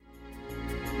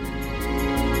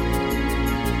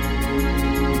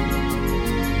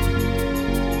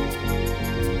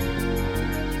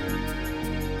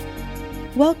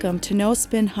Welcome to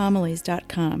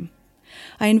NoSpinHomilies.com.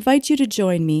 I invite you to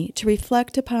join me to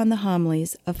reflect upon the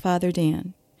homilies of Father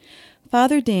Dan.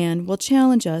 Father Dan will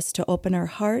challenge us to open our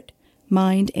heart,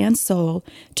 mind, and soul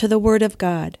to the Word of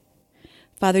God.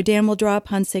 Father Dan will draw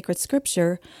upon sacred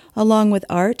scripture along with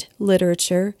art,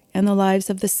 literature, and the lives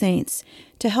of the saints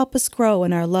to help us grow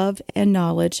in our love and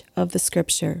knowledge of the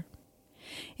scripture.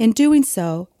 In doing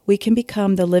so, we can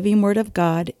become the living Word of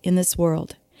God in this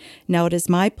world. Now it is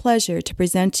my pleasure to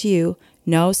present to you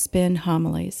No Spin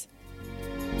Homilies.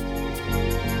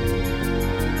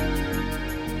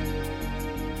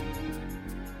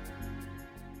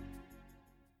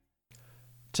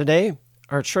 Today,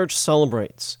 our church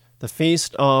celebrates the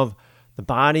feast of the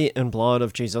body and blood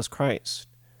of Jesus Christ.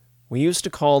 We used to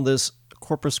call this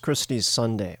Corpus Christi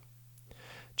Sunday.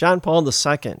 John Paul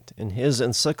II, in his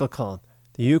encyclical,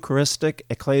 The Eucharistic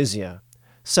Ecclesia,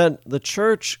 said the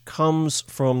church comes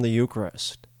from the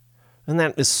Eucharist. And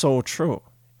that is so true.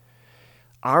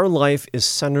 Our life is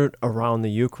centered around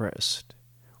the Eucharist.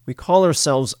 We call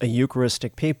ourselves a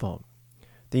Eucharistic people.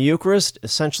 The Eucharist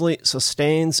essentially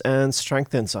sustains and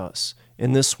strengthens us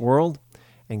in this world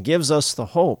and gives us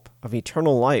the hope of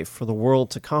eternal life for the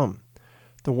world to come,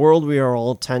 the world we are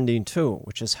all tending to,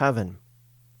 which is heaven.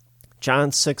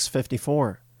 John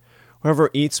 6:54, "Whoever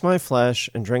eats my flesh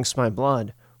and drinks my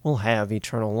blood will have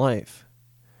eternal life."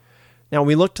 Now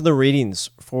we look to the readings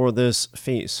for this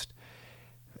feast,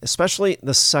 especially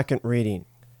the second reading.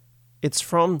 It's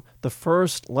from the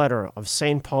first letter of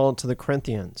St. Paul to the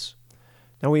Corinthians.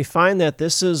 Now we find that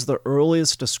this is the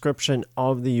earliest description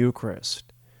of the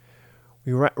Eucharist.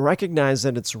 We recognize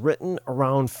that it's written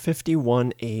around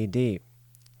 51 AD,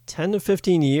 10 to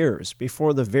 15 years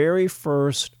before the very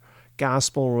first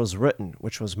gospel was written,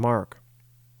 which was Mark.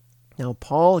 Now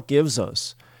Paul gives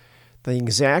us the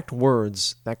exact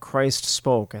words that Christ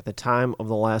spoke at the time of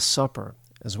the Last Supper,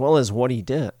 as well as what he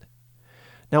did.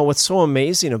 Now what's so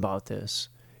amazing about this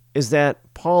is that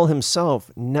Paul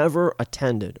himself never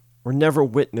attended or never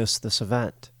witnessed this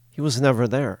event. He was never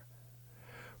there.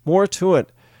 More to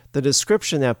it, the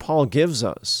description that Paul gives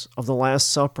us of the Last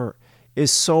Supper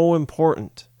is so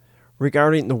important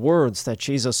regarding the words that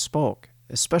Jesus spoke,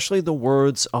 especially the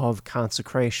words of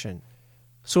consecration.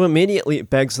 So immediately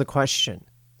it begs the question,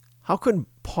 how could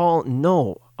Paul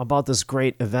know about this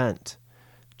great event?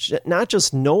 Not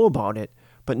just know about it,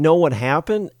 but know what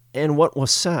happened and what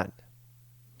was said.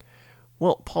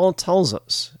 Well, Paul tells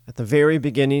us at the very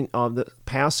beginning of the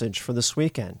passage for this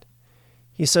weekend.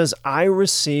 He says, "I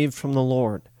received from the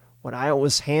Lord what I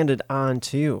was handed on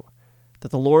to you,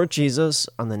 that the Lord Jesus,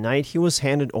 on the night he was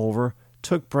handed over,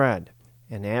 took bread,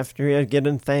 and after he had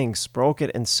given thanks, broke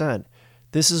it and said,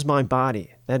 'This is my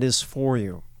body, that is for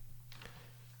you.'"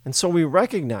 And so we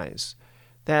recognize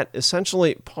that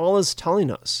essentially Paul is telling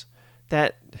us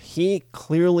that he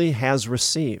clearly has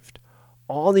received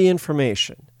all the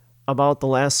information about the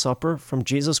Last Supper from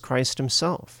Jesus Christ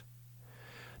himself.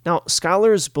 Now,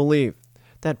 scholars believe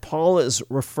that Paul is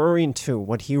referring to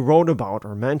what he wrote about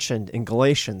or mentioned in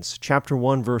Galatians chapter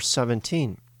 1, verse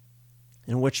 17,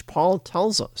 in which Paul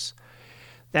tells us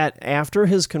that after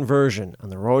his conversion on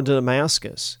the road to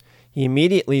Damascus, he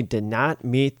immediately did not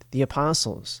meet the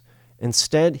apostles.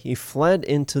 Instead, he fled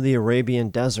into the Arabian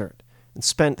desert and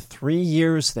spent 3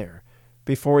 years there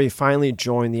before he finally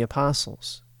joined the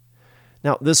apostles.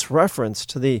 Now, this reference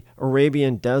to the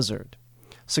Arabian desert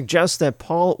suggests that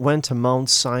Paul went to Mount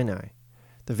Sinai,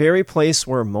 the very place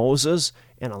where Moses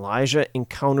and Elijah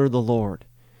encountered the Lord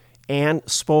and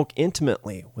spoke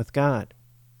intimately with God.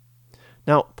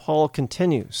 Now, Paul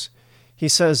continues. He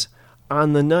says,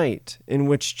 "On the night in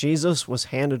which Jesus was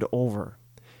handed over,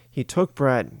 he took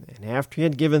bread, and after he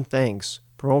had given thanks,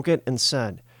 broke it and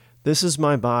said, 'This is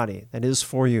my body that is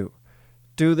for you.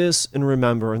 Do this in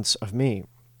remembrance of me.'"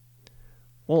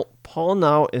 Well, Paul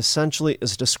now essentially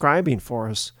is describing for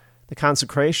us the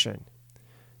consecration.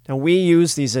 Now, we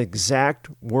use these exact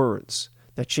words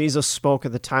that Jesus spoke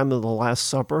at the time of the Last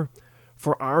Supper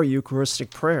for our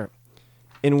Eucharistic prayer,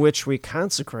 in which we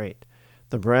consecrate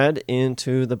the bread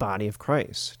into the body of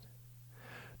Christ.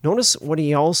 Notice what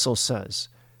he also says,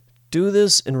 "Do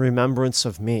this in remembrance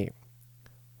of me."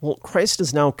 Well, Christ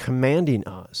is now commanding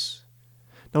us.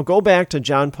 Now go back to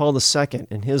John Paul II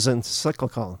in his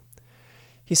encyclical.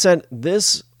 He said,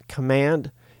 "This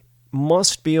command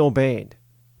must be obeyed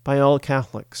by all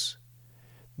Catholics."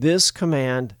 This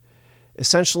command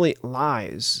essentially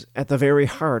lies at the very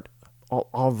heart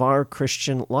of our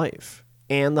Christian life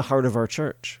and the heart of our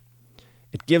church.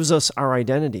 It gives us our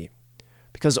identity,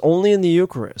 because only in the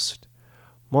Eucharist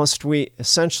must we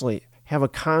essentially have a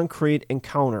concrete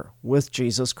encounter with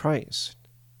Jesus Christ.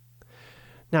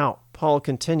 Now, Paul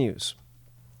continues.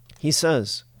 He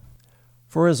says,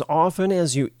 "For as often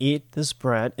as you eat this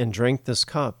bread and drink this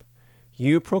cup,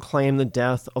 you proclaim the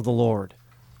death of the Lord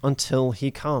until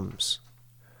he comes."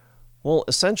 Well,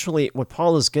 essentially, what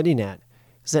Paul is getting at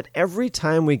is that every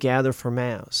time we gather for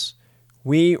Mass,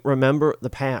 we remember the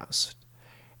past,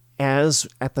 as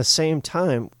at the same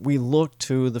time we look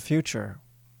to the future.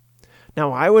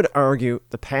 Now, I would argue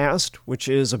the past, which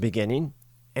is a beginning,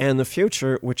 and the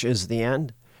future, which is the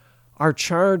end, are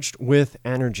charged with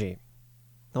energy.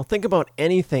 Now, think about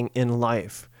anything in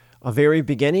life. A very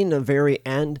beginning, a very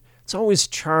end, it's always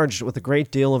charged with a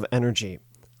great deal of energy.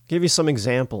 I'll give you some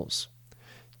examples.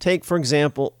 Take, for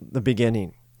example, the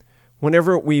beginning.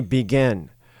 Whenever we begin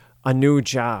a new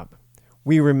job,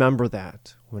 we remember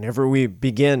that. Whenever we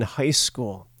begin high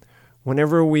school,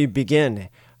 whenever we begin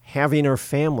having our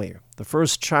family, the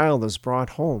first child is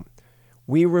brought home,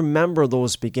 we remember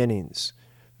those beginnings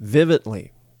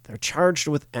vividly. They're charged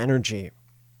with energy.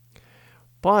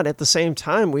 But at the same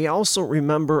time, we also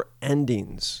remember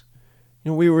endings.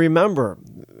 We remember,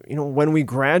 when we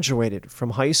graduated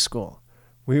from high school.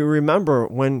 We remember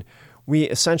when we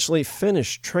essentially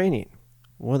finished training,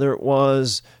 whether it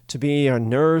was to be a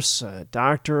nurse, a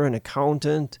doctor, an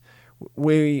accountant.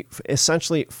 We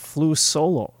essentially flew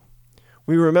solo.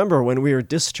 We remember when we were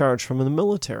discharged from the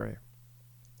military.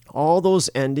 All those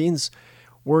endings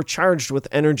were charged with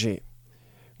energy,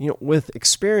 with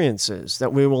experiences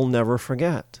that we will never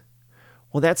forget.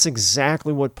 Well, that's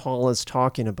exactly what Paul is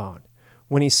talking about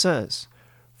when he says,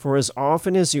 "For as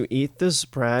often as you eat this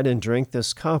bread and drink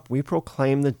this cup, we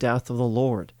proclaim the death of the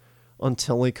Lord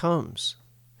until he comes."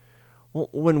 Well,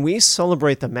 when we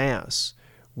celebrate the Mass,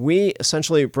 we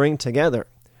essentially bring together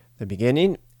the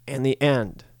beginning and the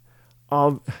end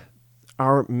of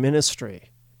our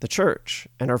ministry, the church,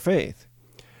 and our faith.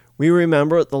 We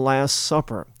remember the Last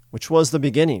Supper, which was the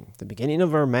beginning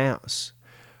of our Mass.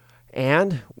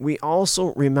 And we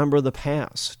also remember the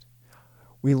past.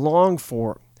 We long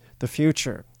for the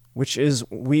future, which is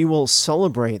we will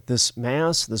celebrate this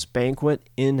Mass, this banquet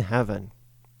in heaven.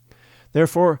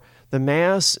 Therefore, the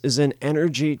Mass is an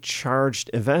energy-charged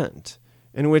event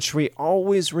in which we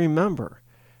always remember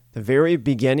the very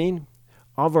beginning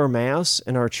of our Mass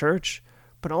in our church,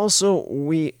 but also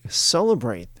we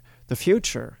celebrate the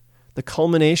future, the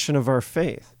culmination of our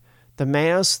faith, the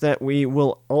Mass that we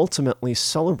will ultimately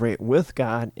celebrate with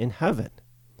God in heaven.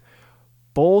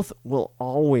 Both will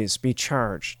always be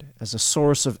charged as a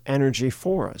source of energy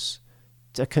for us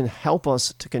that can help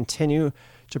us to continue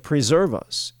to preserve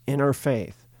us in our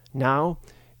faith now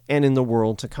and in the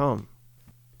world to come.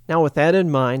 Now, with that in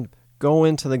mind, go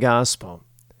into the gospel.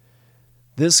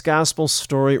 This gospel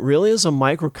story really is a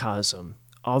microcosm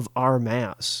of our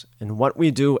Mass and what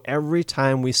we do every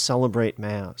time we celebrate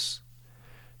Mass.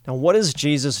 Now, what is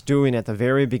Jesus doing at the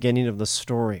very beginning of the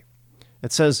story?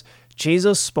 It says,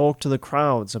 Jesus spoke to the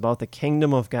crowds about the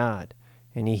kingdom of God,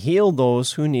 and he healed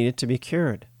those who needed to be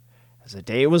cured. As the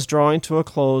day was drawing to a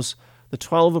close, the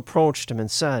 12 approached him and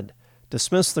said,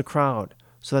 "Dismiss the crowd,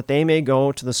 so that they may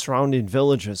go to the surrounding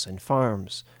villages and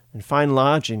farms and find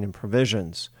lodging and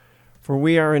provisions, for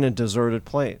we are in a deserted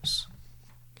place."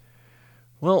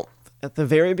 Well, at the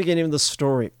very beginning of the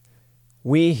story,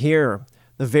 we hear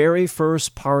the very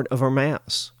first part of our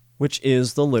Mass, which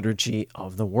is the liturgy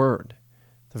of the Word.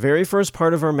 The very first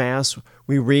part of our Mass,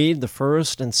 we read the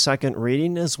first and second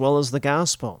reading as well as the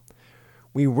Gospel.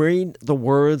 We read the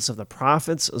words of the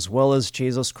prophets as well as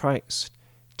Jesus Christ,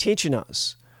 teaching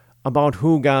us about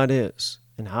who God is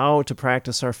and how to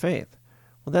practice our faith.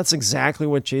 Well, that's exactly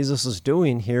what Jesus is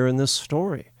doing here in this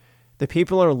story. The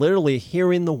people are literally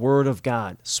hearing the Word of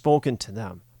God spoken to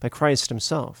them by Christ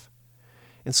himself.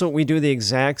 And so we do the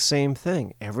exact same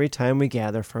thing every time we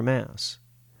gather for Mass.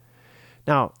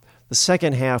 Now, the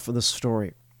second half of the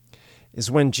story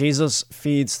is when Jesus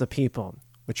feeds the people,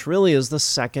 which really is the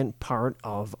second part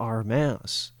of our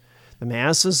Mass. The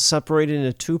Mass is separated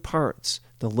into two parts,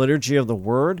 the liturgy of the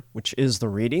Word, which is the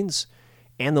readings,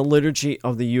 and the liturgy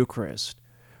of the Eucharist,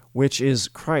 which is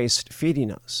Christ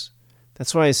feeding us.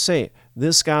 That's why I say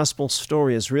this gospel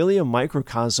story is really a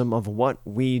microcosm of what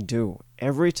we do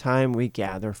every time we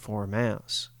gather for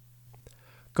Mass.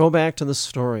 Go back to the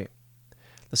story.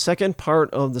 The second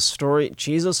part of the story,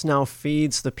 Jesus now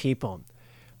feeds the people,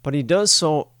 but he does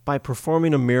so by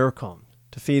performing a miracle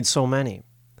to feed so many.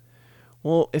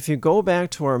 Well, if you go back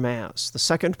to our Mass, the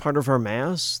second part of our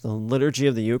Mass, the liturgy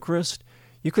of the Eucharist,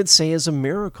 you could say is a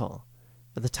miracle.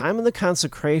 At the time of the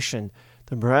consecration,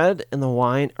 the bread and the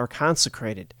wine are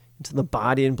consecrated into the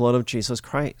body and blood of Jesus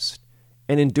Christ.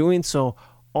 And in doing so,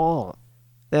 all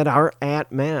that are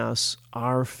at Mass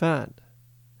are fed.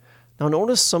 Now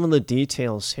notice some of the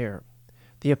details here.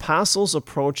 The apostles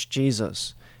approach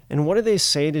Jesus, and what do they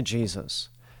say to Jesus?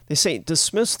 They say,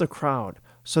 dismiss the crowd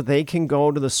so they can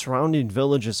go to the surrounding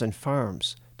villages and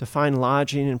farms to find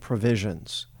lodging and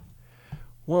provisions.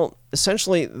 Well,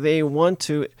 essentially, they want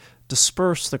to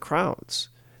disperse the crowds.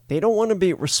 They don't want to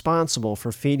be responsible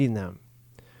for feeding them.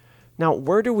 Now,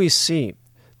 where do we see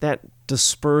that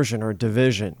dispersion or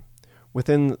division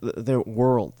within the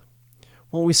world?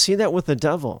 Well, we see that with the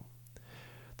devil.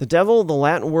 The devil, the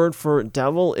Latin word for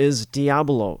devil is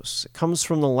diabolos. It comes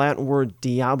from the Latin word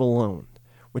diabolon,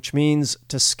 which means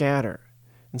to scatter.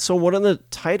 And so one of the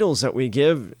titles that we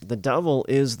give the devil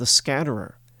is the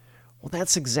scatterer. Well,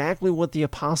 that's exactly what the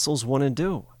apostles want to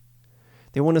do.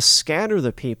 They want to scatter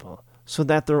the people so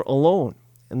that they're alone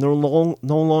and they're no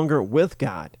longer with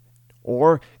God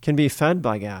or can be fed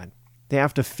by God. They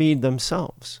have to feed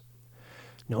themselves.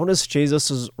 Notice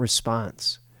Jesus'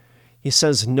 response. He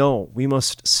says, no, we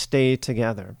must stay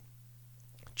together.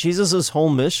 Jesus' whole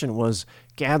mission was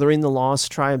gathering the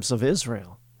lost tribes of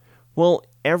Israel. Well,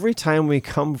 every time we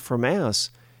come for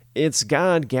Mass, it's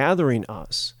God gathering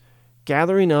us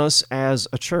as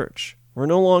a church. We're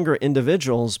no longer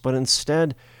individuals, but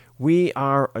instead we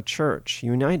are a church,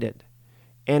 united,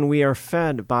 and we are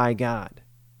fed by God.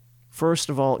 First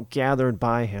of all, gathered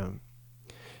by Him.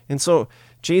 And so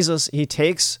Jesus, He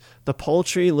takes the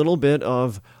paltry little bit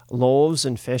of loaves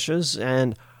and fishes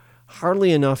and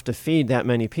hardly enough to feed that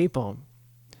many people.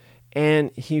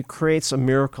 And He creates a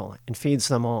miracle and feeds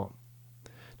them all.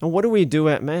 Now, what do we do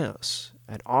at Mass?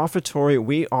 At offertory,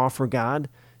 we offer God,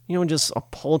 just a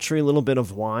paltry little bit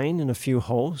of wine and a few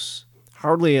hosts,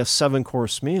 hardly a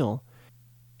 7-course meal.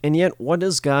 And yet, what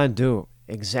does God do?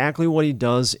 Exactly what He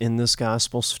does in this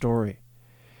gospel story.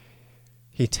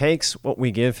 He takes what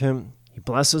we give Him, He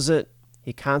blesses it,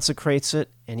 He consecrates it,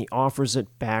 and He offers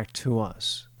it back to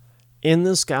us. In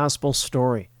this gospel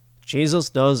story, Jesus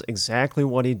does exactly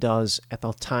what He does at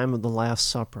the time of the Last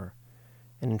Supper.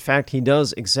 And in fact, He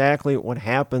does exactly what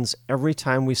happens every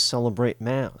time we celebrate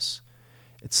Mass.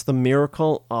 It's the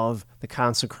miracle of the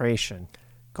consecration.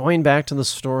 Going back to the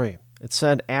story, it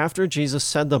said, after Jesus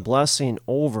said the blessing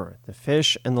over the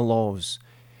fish and the loaves,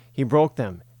 He broke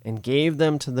them and gave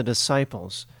them to the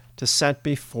disciples to set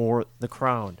before the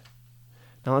crowd.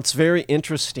 Now, it's very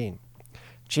interesting.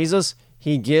 Jesus,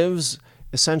 He gives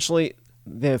essentially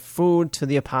the food to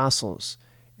the apostles,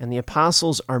 and the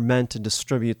apostles are meant to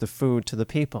distribute the food to the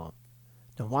people.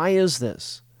 Now, why is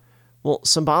this? Well,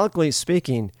 symbolically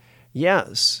speaking,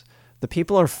 yes, the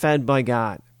people are fed by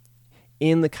God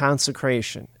in the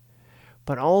consecration,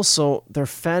 but also they're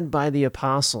fed by the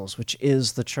apostles, which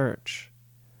is the church.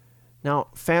 Now,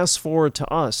 fast forward to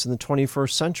us in the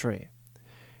 21st century.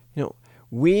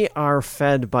 We are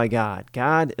fed by God.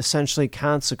 God essentially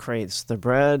consecrates the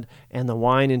bread and the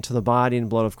wine into the body and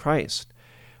blood of Christ.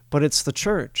 But it's the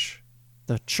church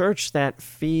that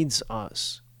feeds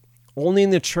us. Only in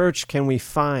the church can we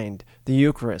find the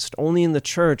Eucharist. Only in the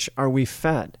church are we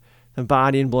fed the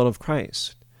body and blood of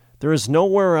Christ. There is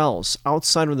nowhere else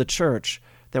outside of the church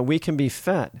that we can be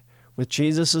fed with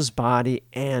Jesus' body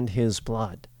and His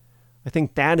blood. I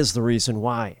think that is the reason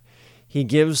why He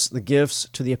gives the gifts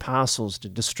to the apostles to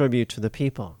distribute to the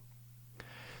people.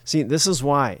 See, this is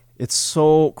why it's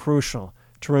so crucial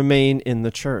to remain in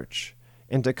the church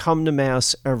and to come to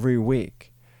Mass every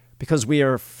week, because we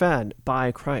are fed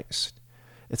by Christ.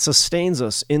 It sustains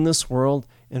us in this world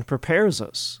and prepares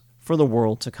us for the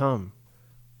world to come.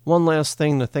 One last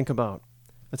thing to think about.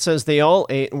 It says they all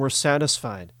ate and were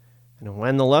satisfied, and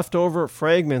when the leftover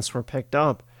fragments were picked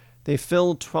up, they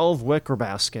filled 12 wicker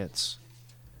baskets.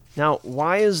 Now,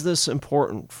 why is this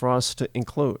important for us to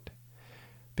include?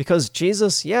 Because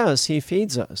Jesus, yes, He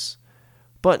feeds us,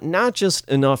 but not just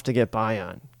enough to get by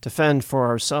on, to fend for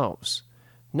ourselves.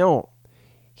 No,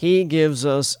 He gives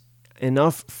us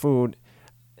enough food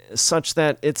such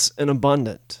that it's an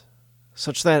abundant,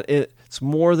 such that it's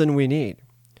more than we need.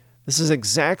 This is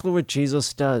exactly what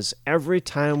Jesus does every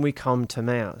time we come to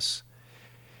Mass.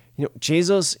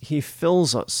 Jesus, He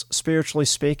fills us, spiritually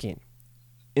speaking,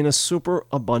 in a super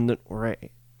abundant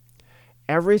way.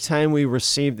 Every time we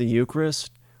receive the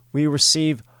Eucharist, we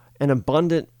receive an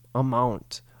abundant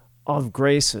amount of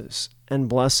graces and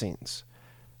blessings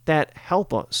that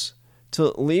help us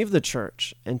to leave the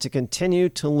church and to continue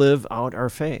to live out our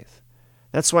faith.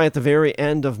 That's why at the very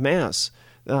end of Mass,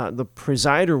 the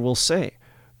presider will say,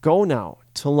 "Go now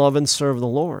to love and serve the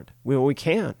Lord." We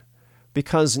can,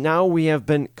 because now we have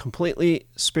been completely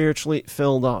spiritually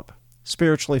filled up,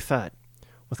 spiritually fed,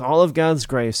 with all of God's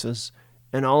graces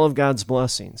and all of God's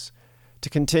blessings, to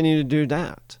continue to do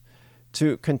that,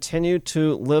 to continue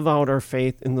to live out our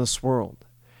faith in this world,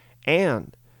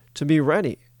 and to be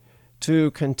ready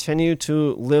to continue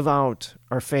to live out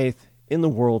our faith in the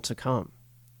world to come,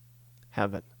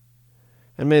 heaven.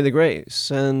 And may the grace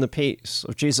and the peace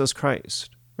of Jesus Christ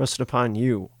rest upon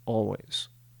you always.